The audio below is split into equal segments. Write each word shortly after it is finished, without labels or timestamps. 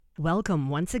Welcome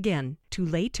once again to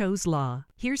Lehto's Law.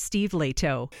 Here's Steve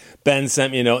Lehto. Ben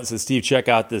sent me a note and said, Steve, check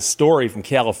out this story from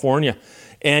California.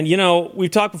 And, we've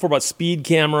talked before about speed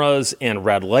cameras and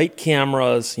red light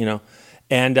cameras,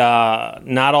 and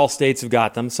not all states have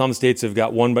got them. Some states have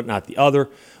got one, but not the other.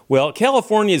 Well,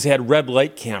 California's had red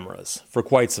light cameras for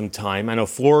quite some time. I know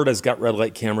Florida's got red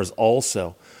light cameras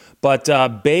also. But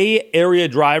Bay Area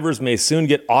drivers may soon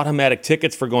get automatic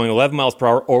tickets for going 11 miles per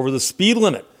hour over the speed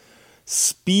limit.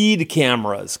 Speed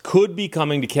cameras could be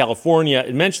coming to California.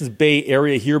 It mentions Bay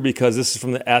Area here because this is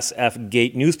from the SF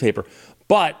Gate newspaper.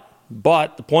 But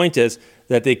the point is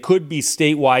that they could be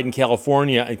statewide in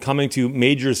California and coming to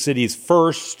major cities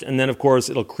first, and then, of course,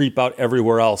 it'll creep out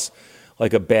everywhere else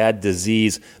like a bad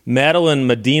disease. Madeline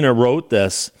Medina wrote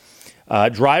this.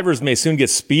 Drivers may soon get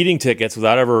speeding tickets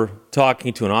without ever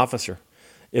talking to an officer.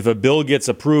 If a bill gets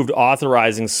approved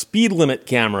authorizing speed limit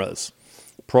cameras,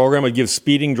 the program would give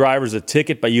speeding drivers a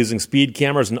ticket by using speed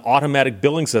cameras and automatic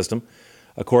billing system,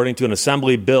 according to an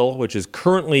assembly bill which is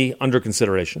currently under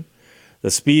consideration.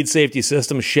 The speed safety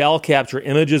system shall capture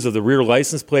images of the rear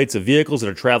license plates of vehicles that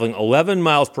are traveling 11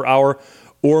 miles per hour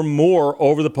or more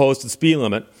over the posted speed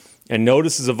limit, and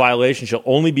notices of violation shall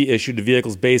only be issued to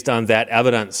vehicles based on that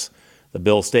evidence. The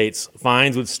bill states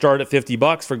fines would start at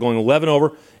 $50 for going 11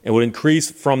 over and would increase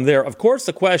from there. Of course,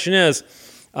 the question is,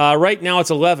 right now it's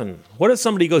 11. What if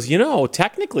somebody goes,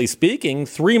 technically speaking,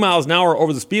 3 miles an hour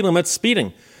over the speed limit's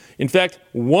speeding? In fact,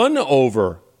 1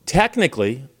 over,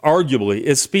 technically, arguably,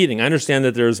 is speeding. I understand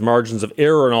that there's margins of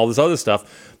error and all this other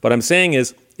stuff, but I'm saying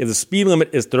is, if the speed limit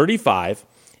is 35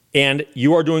 and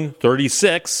you are doing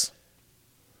 36,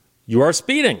 you are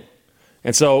speeding.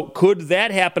 And so could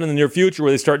that happen in the near future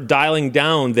where they start dialing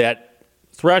down that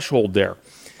threshold there?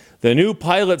 The new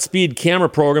pilot speed camera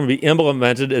program will be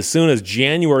implemented as soon as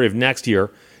January of next year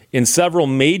in several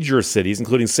major cities,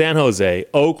 including San Jose,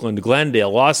 Oakland, Glendale,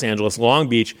 Los Angeles, Long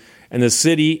Beach, and the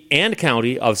city and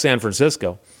county of San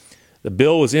Francisco. The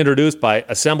bill was introduced by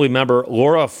Assembly member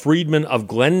Laura Friedman of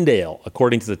Glendale,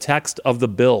 according to the text of the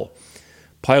bill.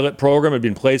 Pilot program had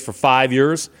been in place for 5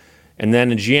 years, and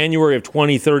then in January of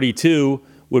 2032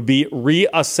 would be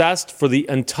reassessed for the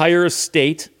entire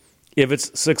state if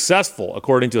it's successful,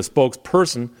 according to a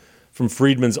spokesperson from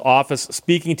Friedman's office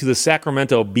speaking to the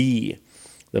Sacramento Bee.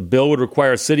 The bill would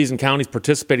require cities and counties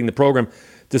participating in the program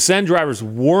to send drivers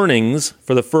warnings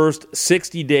for the first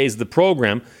 60 days of the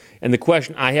program. And the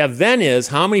question I have then is,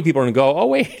 how many people are going to go, oh,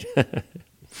 wait,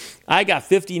 I got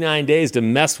 59 days to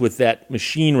mess with that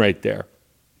machine right there.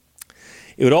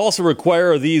 It would also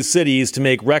require these cities to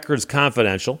make records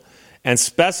confidential and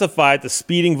specify that the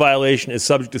speeding violation is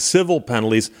subject to civil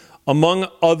penalties, among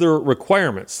other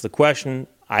requirements. The question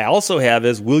I also have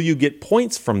is, will you get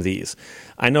points from these?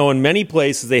 I know in many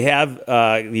places they have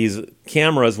these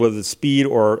cameras, whether it's speed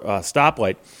or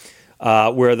stoplight,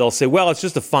 where they'll say, well, it's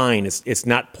just a fine. It's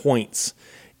not points.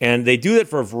 And they do that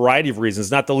for a variety of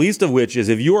reasons, not the least of which is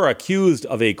if you are accused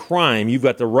of a crime, you've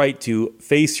got the right to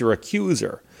face your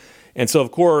accuser. And so,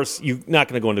 of course, you're not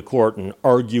going to go into court and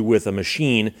argue with a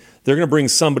machine. They're going to bring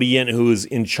somebody in who's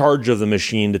in charge of the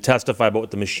machine to testify about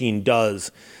what the machine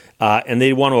does. And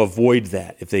they want to avoid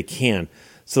that if they can.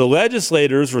 So the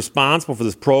legislators responsible for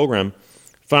this program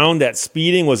found that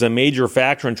speeding was a major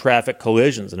factor in traffic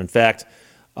collisions. And in fact,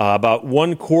 about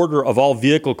 1/4 of all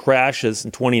vehicle crashes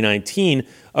in 2019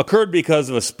 occurred because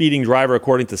of a speeding driver,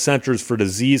 according to the Centers for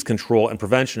Disease Control and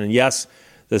Prevention. And yes,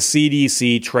 the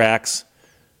CDC tracks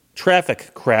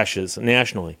traffic crashes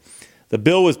nationally. The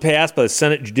bill was passed by the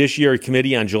Senate Judiciary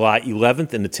Committee on July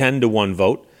 11th in a 10-1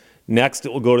 vote. Next,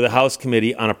 it will go to the House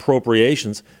Committee on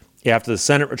Appropriations after the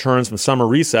Senate returns from summer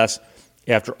recess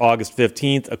after August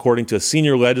 15th, according to a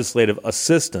senior legislative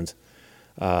assistant.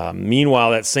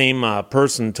 Meanwhile, that same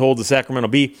person told the Sacramento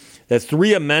Bee that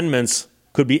 3 amendments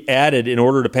could be added in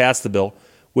order to pass the bill,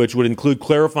 which would include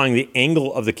clarifying the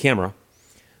angle of the camera,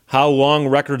 how long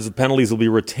records of penalties will be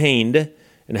retained,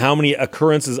 and how many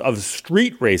occurrences of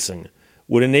street racing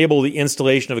would enable the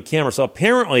installation of a camera. So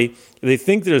apparently, if they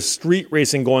think there's street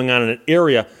racing going on in an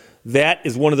area, that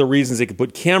is one of the reasons they could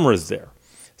put cameras there.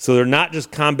 So they're not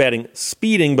just combating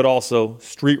speeding, but also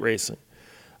street racing.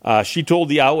 She told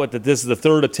the outlet that this is the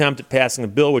 3rd attempt at passing a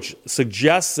bill, which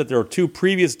suggests that there are 2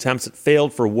 previous attempts that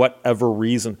failed for whatever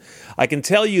reason. I can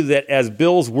tell you that as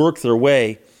bills work their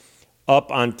way up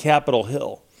on Capitol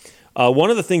Hill,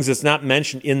 one of the things that's not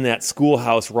mentioned in that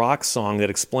Schoolhouse Rock song that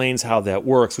explains how that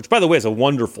works, which, by the way, is a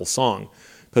wonderful song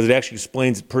because it actually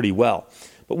explains it pretty well.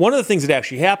 But one of the things that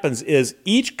actually happens is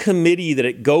each committee that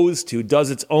it goes to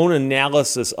does its own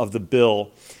analysis of the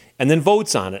bill and then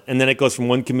votes on it. And then it goes from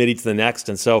one committee to the next.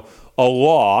 And so a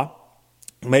law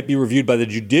It might be reviewed by the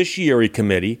Judiciary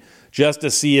Committee just to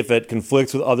see if it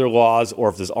conflicts with other laws or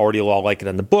if there's already a law like it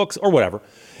on the books or whatever.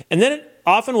 And then it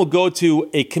often will go to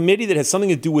a committee that has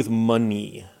something to do with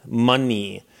money.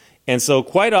 And so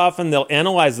quite often they'll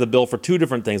analyze the bill for two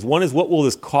different things. One is, what will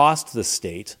this cost the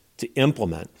state to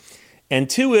implement? And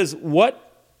two is,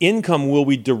 what income will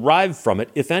we derive from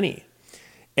it, if any?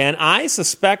 And I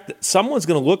suspect that someone's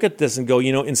going to look at this and go,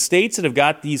 in states that have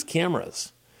got these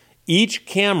cameras, each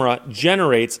camera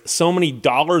generates so many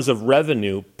dollars of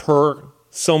revenue per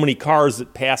so many cars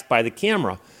that pass by the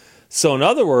camera. So in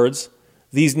other words,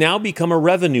 these now become a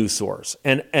revenue source.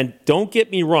 And don't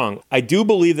get me wrong, I do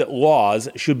believe that laws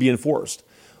should be enforced.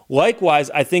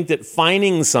 Likewise, I think that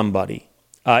fining somebody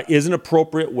is an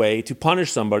appropriate way to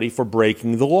punish somebody for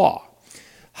breaking the law.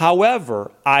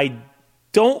 However, I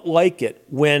don't like it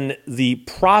when the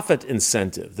profit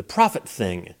incentive, the profit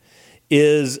thing,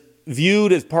 is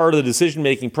viewed as part of the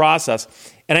decision-making process.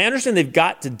 And I understand they've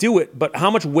got to do it, but how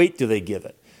much weight do they give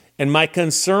it? And my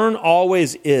concern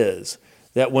always is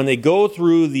that when they go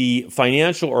through the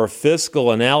financial or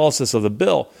fiscal analysis of the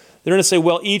bill, they're going to say,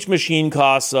 well, each machine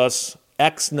costs us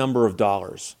X number of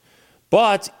dollars,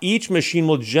 but each machine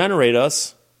will generate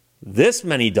us this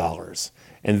many dollars.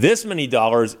 And this many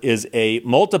dollars is a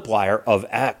multiplier of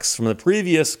X from the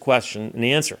previous question and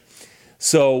answer.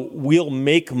 So we'll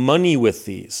make money with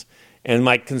these. And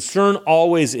my concern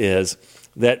always is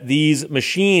that these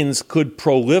machines could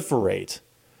proliferate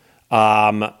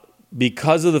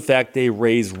because of the fact they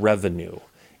raise revenue.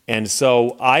 And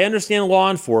so I understand law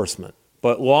enforcement,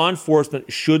 but law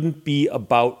enforcement shouldn't be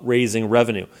about raising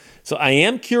revenue. So I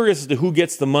am curious as to who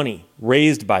gets the money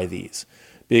raised by these,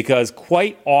 because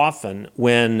quite often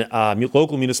when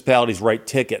local municipalities write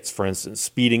tickets, for instance,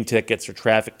 speeding tickets or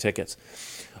traffic tickets,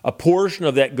 a portion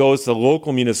of that goes to the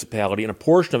local municipality and a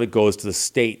portion of it goes to the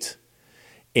state.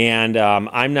 And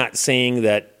I'm not saying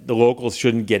that the locals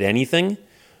shouldn't get anything,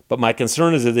 but my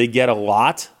concern is that they get a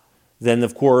lot, then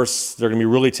of course they're going to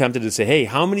be really tempted to say, hey,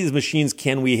 how many of these machines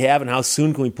can we have and how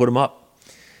soon can we put them up?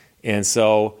 And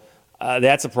so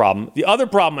that's a problem. The other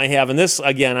problem I have, and this,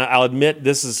 again, I'll admit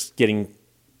this is getting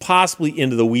possibly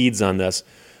into the weeds on this,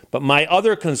 but my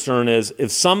other concern is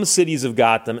if some cities have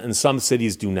got them and some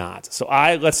cities do not. So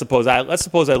let's suppose I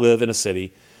live in a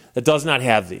city that does not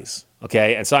have these,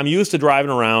 okay? And so I'm used to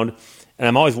driving around, and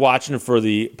I'm always watching for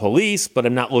the police, but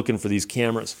I'm not looking for these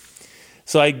cameras.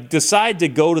 So I decide to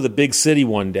go to the big city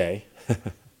one day,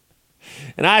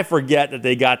 and I forget that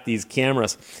they got these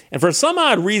cameras. And for some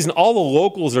odd reason, all the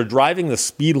locals are driving the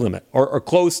speed limit or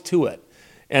close to it.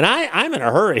 And I'm in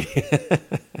a hurry.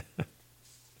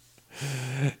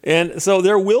 And so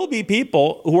there will be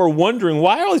people who are wondering,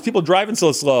 why are all these people driving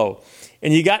so slow?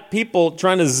 And you got people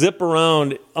trying to zip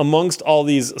around amongst all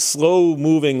these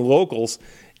slow-moving locals.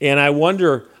 And I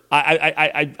wonder,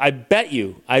 I bet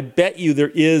you there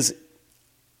is,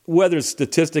 whether it's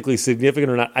statistically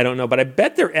significant or not, I don't know, but I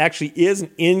bet there actually is an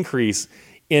increase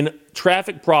in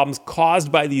traffic problems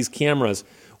caused by these cameras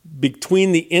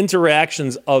between the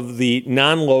interactions of the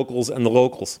non-locals and the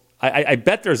locals. I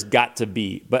bet there's got to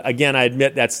be. But again, I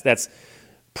admit that's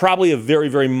probably a very,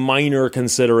 very minor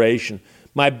consideration.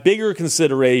 My bigger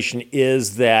consideration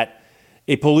is that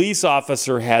a police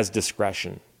officer has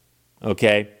discretion,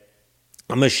 okay?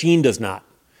 A machine does not.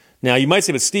 Now, you might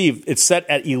say, but Steve, it's set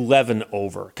at 11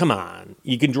 over. Come on.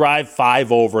 You can drive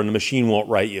 5 over and the machine won't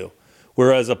write you.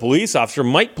 Whereas a police officer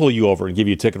might pull you over and give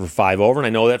you a ticket for 5 over, and I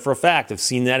know that for a fact. I've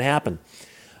seen that happen.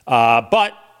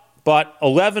 But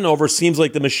 11 over seems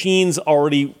like the machine's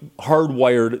already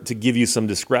hardwired to give you some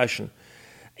discretion.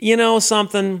 You know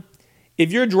something?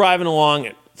 If you're driving along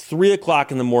at 3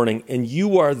 o'clock in the morning and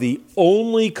you are the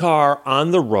only car on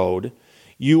the road,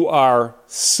 you are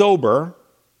sober,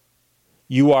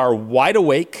 you are wide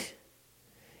awake,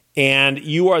 and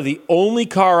you are the only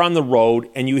car on the road,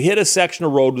 and you hit a section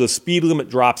of road where the speed limit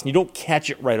drops and you don't catch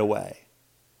it right away.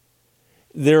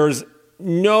 There's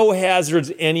no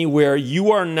hazards anywhere.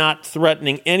 You are not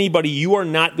threatening anybody. You are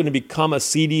not going to become a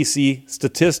CDC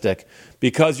statistic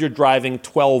because you're driving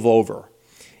 12 over.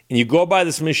 And you go by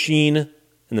this machine,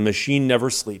 and the machine never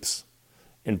sleeps.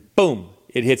 And boom,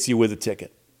 it hits you with a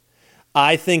ticket.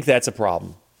 I think that's a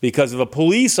problem. Because if a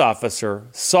police officer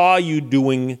saw you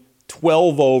doing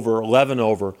 12 over, 11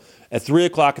 over at 3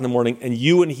 o'clock in the morning, and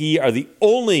you and he are the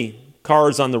only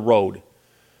cars on the road,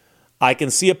 I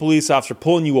can see a police officer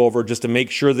pulling you over just to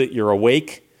make sure that you're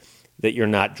awake, that you're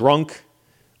not drunk,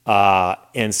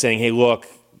 and saying, hey, look,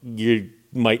 you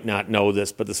might not know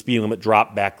this, but the speed limit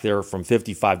dropped back there from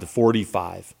 55 to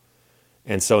 45.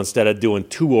 And so instead of doing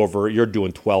 2 over, you're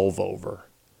doing 12 over.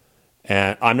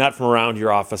 And I'm not from around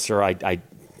here, officer.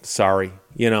 Sorry,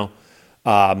 And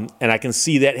I can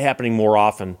see that happening more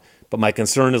often. But my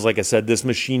concern is, like I said, this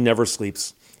machine never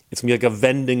sleeps. It's going to be like a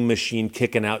vending machine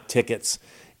kicking out tickets.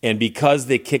 And because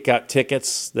they kick out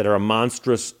tickets that are a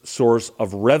monstrous source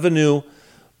of revenue,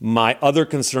 my other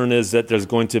concern is that there's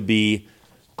going to be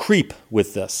creep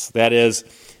with this. That is,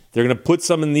 they're going to put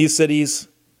some in these cities,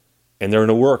 and they're going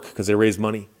to work because they raise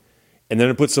money. And they're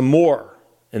going to put some more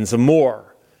and some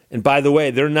more. And by the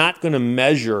way, they're not going to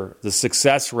measure the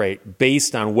success rate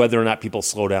based on whether or not people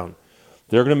slow down.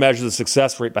 They're going to measure the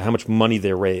success rate by how much money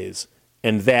they raise.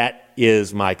 And that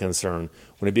is my concern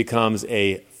when it becomes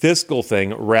a fiscal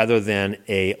thing rather than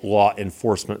a law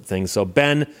enforcement thing. So,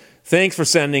 Ben, thanks for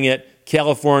sending it.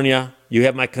 California, you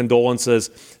have my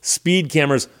condolences. Speed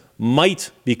cameras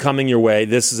might be coming your way.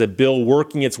 This is a bill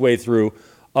working its way through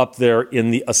up there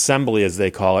in the assembly, as they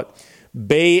call it.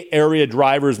 Bay Area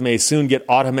drivers may soon get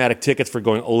automatic tickets for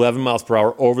going 11 miles per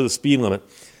hour over the speed limit,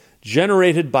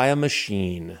 generated by a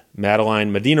machine.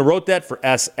 Madeline Medina wrote that for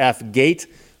SF Gate.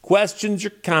 Questions,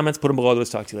 your comments, put them below. Let's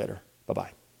talk to you later.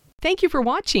 Bye-bye. Thank you for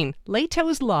watching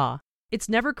Lehto's Law. It's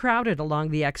never crowded along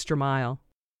the extra mile.